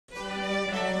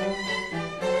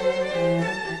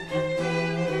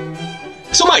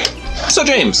So Mike. So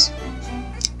James.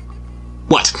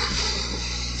 What?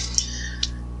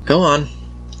 Go on.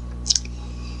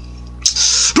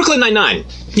 Brooklyn Nine-Nine.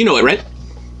 You know it, right?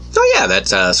 Oh yeah, that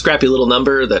scrappy little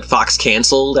number that Fox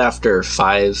canceled after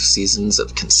 5 seasons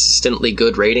of consistently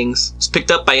good ratings. It was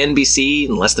picked up by NBC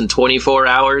in less than 24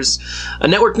 hours. A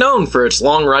network known for its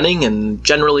long-running and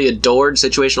generally adored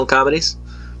situational comedies.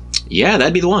 Yeah,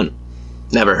 that'd be the one.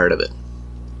 Never heard of it.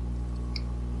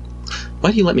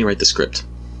 Why do you let me write the script?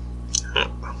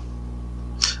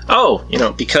 Oh,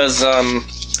 because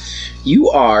you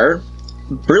are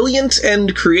brilliant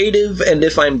and creative, and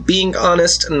if I'm being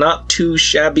honest, not too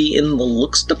shabby in the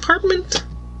looks department.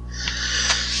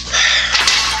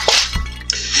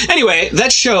 Anyway,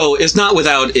 that show is not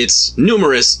without its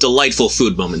numerous delightful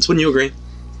food moments. Wouldn't you agree?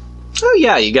 Oh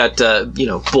yeah, you got,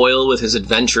 Boyle with his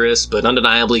adventurous but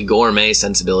undeniably gourmet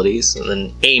sensibilities, and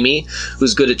then Amy,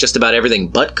 who's good at just about everything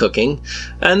but cooking,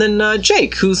 and then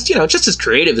Jake, who's, just as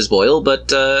creative as Boyle,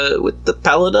 but with the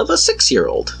palate of a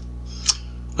 6-year-old.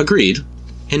 Agreed,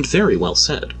 and very well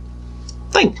said.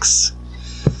 Thanks.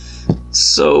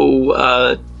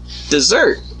 So,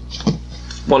 dessert.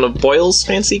 One of Boyle's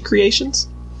fancy creations?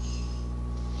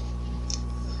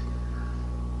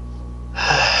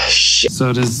 Shit.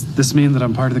 So does this mean that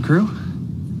I'm part of the crew?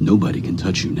 Nobody can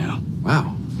touch you now.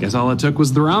 Wow. Guess all it took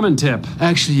was the ramen tip.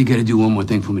 Actually, you gotta do one more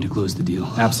thing for me to close the deal.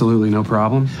 Absolutely no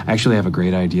problem. Actually, I have a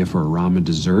great idea for a ramen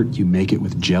dessert. You make it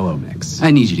with Jell-O mix.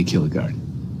 I need you to kill a guard.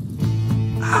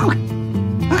 Oh,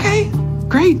 okay.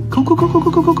 Great.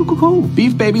 Cool.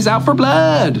 Beef baby's out for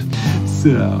blood.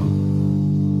 So...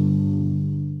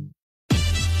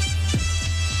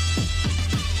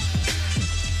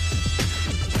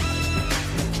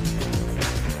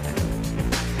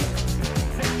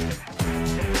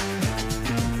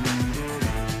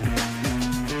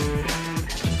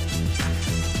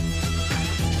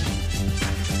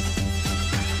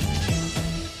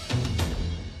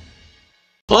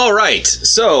 Alright,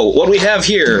 so what we have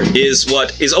here is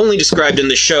what is only described in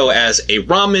the show as a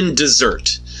ramen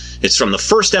dessert. It's from the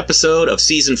first episode of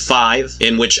season 5,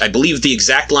 in which I believe the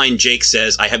exact line Jake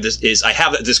says, I have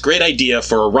this great idea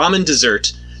for a ramen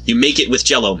dessert. You make it with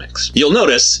Jell-O mix. You'll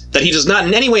notice that he does not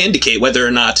in any way indicate whether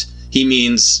or not he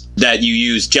means that you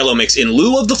use Jell-O mix in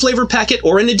lieu of the flavor packet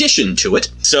or in addition to it.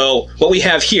 So what we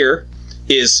have here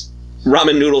is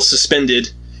ramen noodles suspended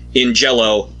in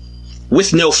Jell-O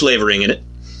with no flavoring in it.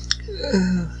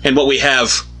 And what we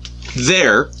have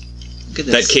there,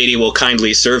 that Katie will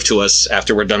kindly serve to us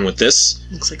after we're done with this,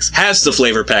 has the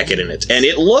flavor packet in it. And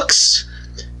it looks...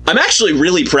 I'm actually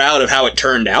really proud of how it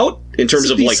turned out in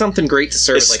terms of like something great to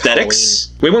serve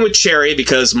aesthetics. We went with cherry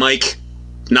because Mike,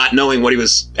 not knowing what he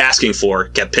was asking for,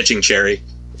 kept pitching cherry.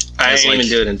 I didn't even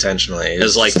do it intentionally.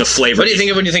 As like the flavor. What do you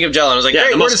think of when you think of Jell-O? I was like, yeah,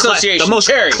 great word association. The most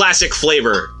cherry. Classic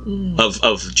flavor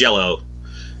of Jell-O.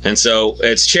 And so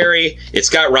it's cherry, it's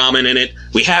got ramen in it.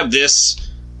 We have this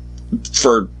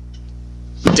for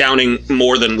downing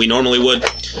more than we normally would.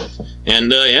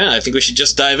 And yeah, I think we should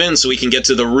just dive in so we can get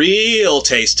to the real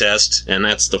taste test, and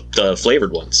that's the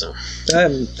flavored one. So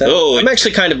I'm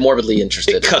actually kind of morbidly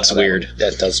interested. It cuts weird.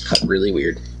 That does cut really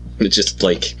weird. It's just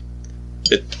like...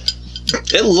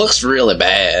 It looks really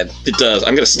bad. It does.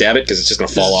 I'm going to stab it because it's just going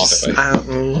to fall off.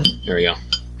 There we go.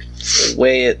 The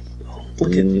way it...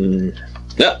 Look at...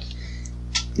 Yep.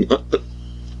 Well,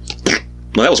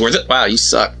 that was worth it. Wow, you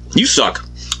suck. You suck.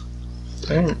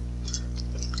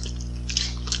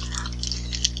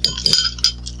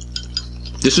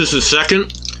 This is the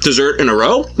second dessert in a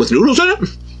row with noodles in it.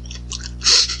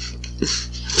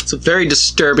 It's a very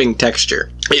disturbing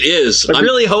texture. It is. I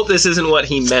really hope this isn't what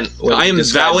he meant. When I'm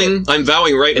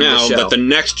vowing right now that the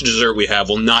next dessert we have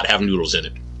will not have noodles in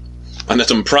it. And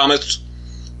that's a promise.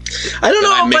 I don't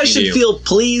know if I should feel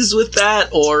pleased with that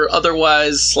or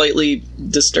otherwise slightly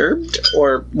disturbed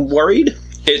or worried.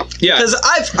 Yeah, because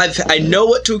I know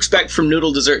what to expect from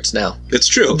noodle desserts now. It's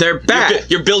true. They're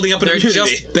bad. You're building up an immunity. They're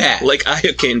just bad, like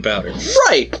iocane powder.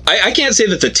 Right. I can't say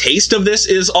that the taste of this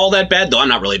is all that bad, though. I'm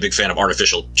not really a big fan of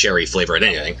artificial cherry flavor at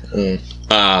anything.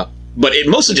 But it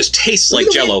mostly just tastes like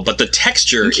Jell-O. But the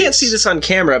texture. You can't see this on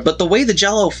camera, but the way the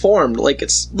Jell-O formed, like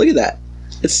look at that.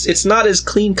 It's not as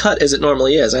clean cut as it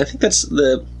normally is. I think that's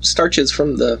the starches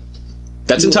from the.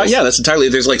 That's entirely. Yeah, that's entirely.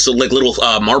 There's like little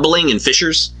marbling and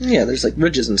fissures. Yeah, there's like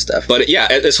ridges and stuff. But yeah,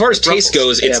 as far as taste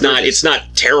goes, it's not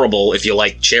terrible if you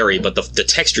like cherry, but the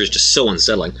texture is just so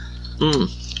unsettling.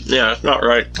 Yeah, not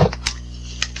right.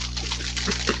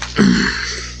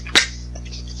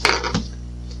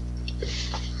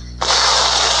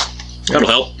 That'll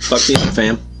help. Fuck me,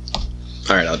 fam.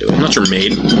 All right, I'll do it. I'm not your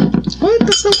maid. What?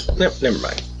 That's not. Never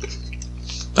mind.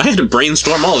 I had to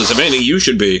brainstorm all this. If anything, you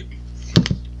should be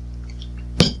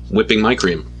whipping my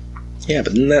cream. Yeah,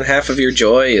 but then that half of your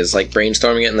joy is like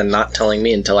brainstorming it and then not telling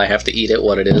me until I have to eat it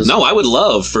what it is. No, I would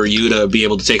love for you to be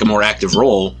able to take a more active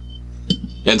role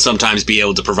and sometimes be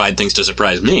able to provide things to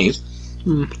surprise me.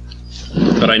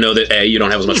 But I know that A, you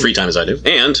don't have as much free time as I do,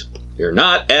 and you're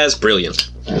not as brilliant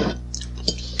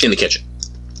in the kitchen.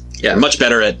 Yeah, much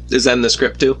better at Is that in the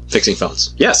script too? fixing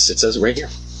phones. Yes, it says it right here.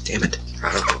 Damn it.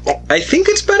 I think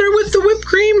it's better with the whipped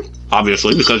cream.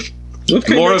 Obviously, because Whipped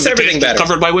cream more of makes the everything taste is better.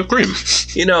 covered by whipped cream.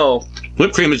 You know,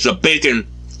 Whipped cream is the bacon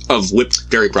of whipped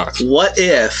dairy products. what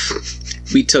if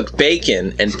we took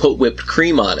bacon and put whipped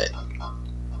cream on it?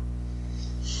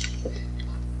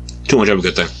 Too much of a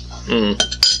good thing.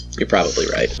 You're probably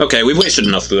right. Okay, we've wasted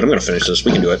enough food. I'm going to finish this.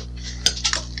 We can do it.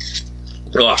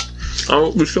 Ugh.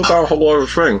 Oh, we still got a whole other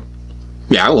thing.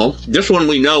 Yeah, well, this one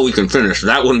we know we can finish.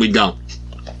 That one we don't.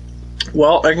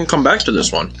 Well, I can come back to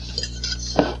this one.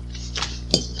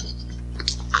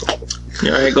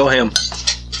 All right, go ham.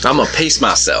 I'm gonna pace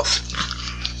myself.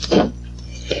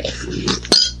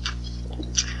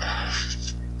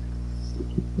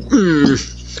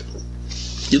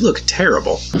 You look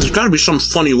terrible. There's got to be some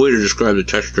funny way to describe the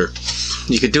texture.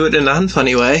 You could do it in an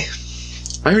unfunny way.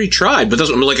 I already tried, but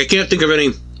that's, I can't think of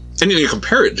anything to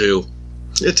compare it to.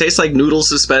 It tastes like noodles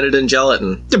suspended in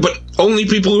gelatin. Yeah, but only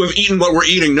people who have eaten what we're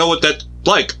eating know what that's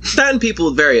like. That and people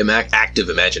with very active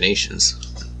imaginations.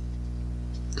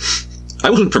 I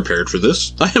wasn't prepared for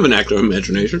this. I have an active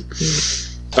imagination.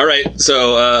 All right,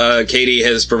 so Katie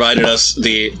has provided us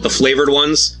the flavored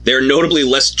ones. They're notably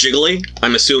less jiggly.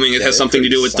 I'm assuming it has something to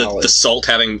do with the salt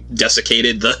having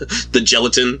desiccated the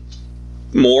gelatin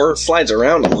more. It slides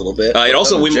around a little bit. We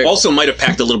also might have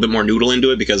packed a little bit more noodle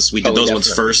into it because we did those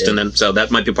ones first, and then so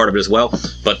that might be part of it as well.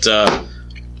 But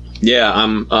yeah,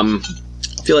 I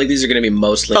feel like these are going to be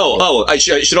mostly. I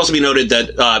should also be noted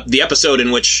that the episode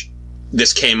in which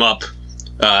this came up.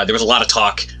 There was a lot of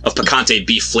talk of picante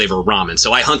beef flavor ramen,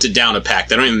 so I hunted down a pack.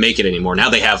 They don't even make it anymore. Now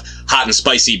they have hot and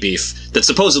spicy beef that's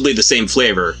supposedly the same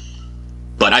flavor,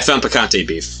 but I found picante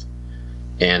beef.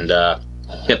 And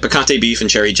picante beef and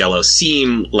cherry jello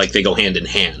seem like they go hand in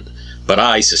hand, but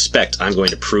I suspect I'm going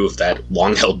to prove that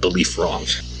long-held belief wrong.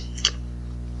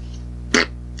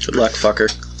 Good luck,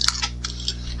 fucker.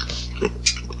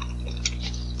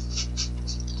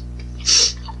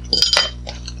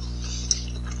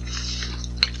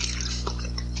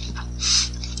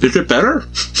 Is it better?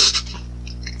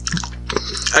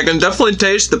 I can definitely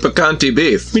taste the picante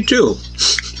beef. Me too.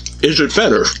 Is it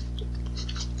better?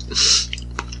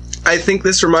 I think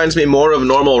this reminds me more of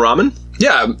normal ramen.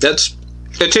 Yeah,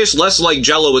 it tastes less like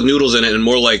jello with noodles in it and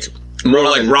more like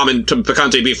ramen to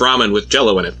picante beef ramen with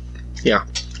jello in it. Yeah.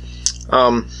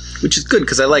 Which is good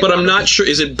because I like. But ramen. I'm not sure.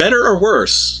 Is it better or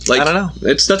worse? Like, I don't know.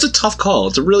 That's a tough call.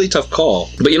 It's a really tough call.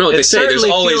 But you know what they say? There's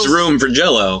always room for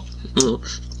jello.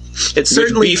 It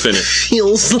certainly beef in it.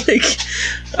 feels like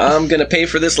I'm gonna pay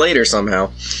for this later somehow.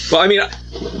 Well, I mean,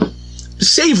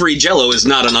 savory jello is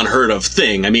not an unheard of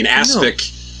thing. I mean, aspic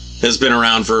has been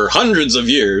around for hundreds of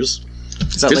years.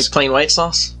 Is that like plain white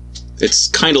sauce? It's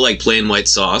kind of like plain white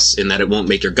sauce in that it won't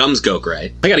make your gums go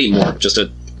gray. I gotta eat more.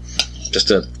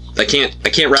 I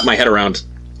can't wrap my head around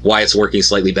why it's working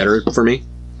slightly better for me.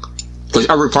 Because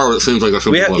every part of it seems like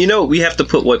a we have to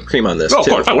put whipped cream on this. Oh,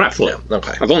 too. of course. Oh, absolutely. Yeah,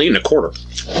 okay. I've only eaten a quarter.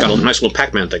 Got a nice little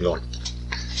Pac-Man thing going.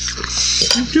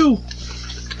 You do.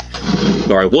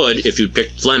 Or I would if you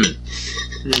picked lemon.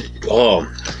 Oh.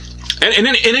 And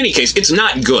in any case, it's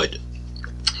not good.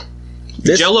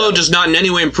 Jello does not in any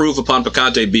way improve upon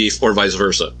picante beef or vice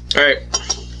versa. All right.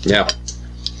 Yeah.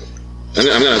 I'm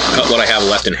going to cut what I have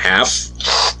left in half.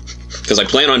 Because I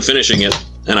plan on finishing it,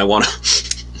 and I want to...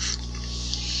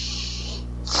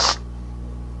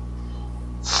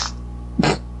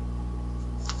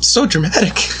 So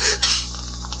dramatic.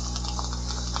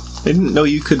 I didn't know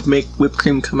you could make whipped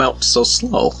cream come out so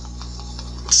slow.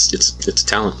 It's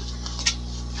talent.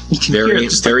 You can hear it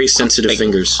just Very sensitive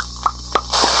fingers.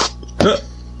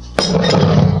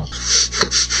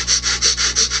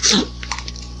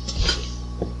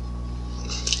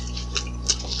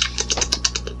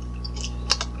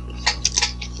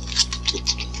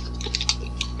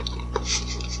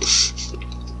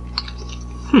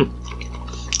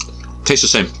 Tastes the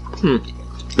same.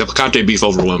 The picante beef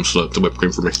overwhelms the whipped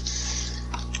cream for me.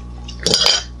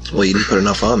 Well, you didn't put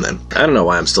enough on then. I don't know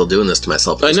why I'm still doing this to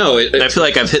myself. I know. I feel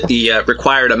like I've hit the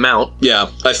required amount. Yeah,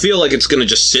 I feel like it's going to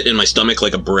just sit in my stomach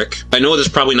like a brick. I know that's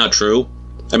probably not true.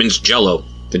 I mean, it's Jello.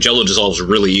 The Jello dissolves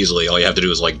really easily. All you have to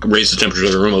do is like raise the temperature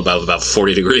of the room about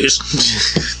 40 degrees.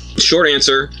 Short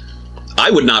answer,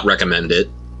 I would not recommend it.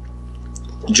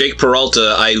 Jake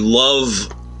Peralta, I love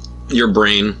your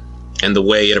brain and the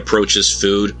way it approaches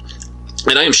food.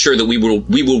 And I am sure that we will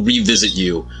revisit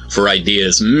you for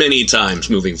ideas many times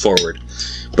moving forward.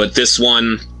 But this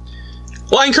one,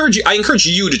 well, I encourage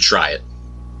you to try it.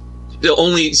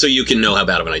 Only so you can know how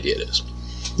bad of an idea it is.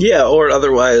 Yeah, or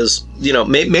otherwise,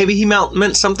 maybe he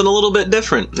meant something a little bit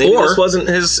different. Maybe this wasn't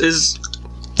his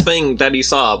thing that he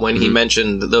saw when he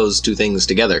mentioned those two things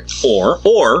together.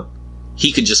 Or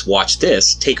he could just watch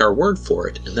this, take our word for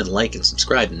it, and then like and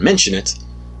subscribe and mention it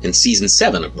in Season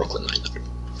 7 of Brooklyn Nine-Nine.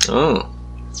 Oh.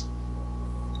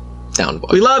 Down, boy.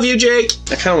 We love you, Jake!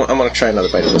 I want to try another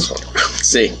bite of this one.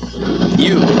 See,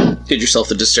 you did yourself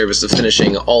the disservice of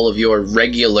finishing all of your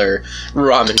regular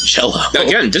ramen jello.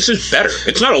 Again, this is better.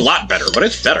 It's not a lot better, but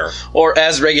it's better. Or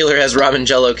as regular as ramen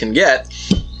jello can get.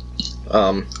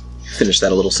 Finished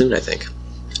that a little soon, I think.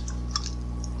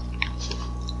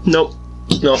 Nope,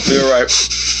 you're right.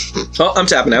 Oh, I'm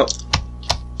tapping out.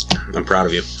 I'm proud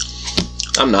of you.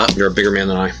 I'm not. You're a bigger man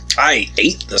than I. I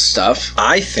ate the stuff.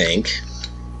 I think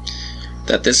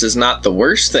that this is not the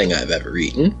worst thing I've ever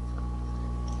eaten,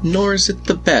 nor is it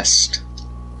the best.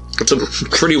 It's a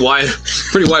pretty wide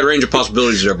range of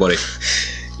possibilities there, buddy.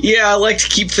 Yeah, I like to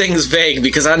keep things vague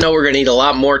because I know we're going to eat a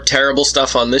lot more terrible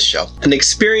stuff on this show. An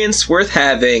experience worth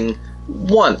having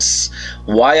once.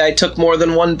 Why I took more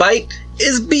than one bite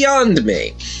is beyond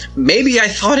me. Maybe I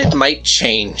thought it might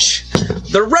change.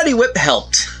 The Ready Whip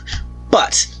helped.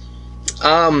 But,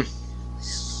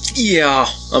 yeah,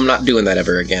 I'm not doing that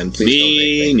ever again. Please don't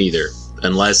make me. Neither.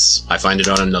 Unless I find it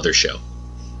on another show.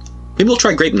 Maybe we'll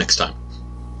try grape next time.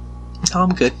 Oh,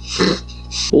 I'm good.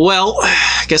 Well,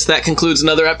 I guess that concludes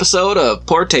another episode of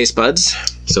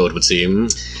PoorTasteBuds. So it would seem.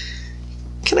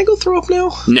 Can I go throw up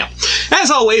now? No. As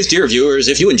always, dear viewers,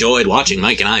 if you enjoyed watching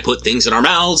Mike and I put things in our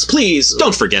mouths, please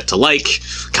don't forget to like,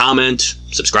 comment,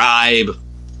 subscribe,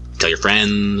 tell your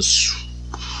friends.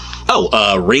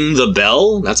 Oh, ring the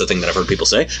bell. That's a thing that I've heard people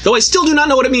say. Though I still do not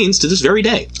know what it means to this very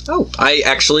day. Oh, I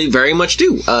actually very much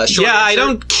do. I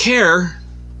don't care.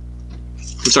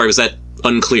 I'm sorry, was that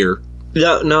unclear?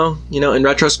 No, in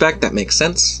retrospect, that makes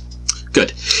sense.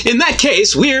 Good. In that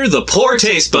case, we're the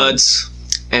PoorTasteBuds.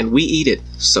 And we eat it,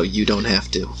 so you don't have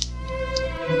to.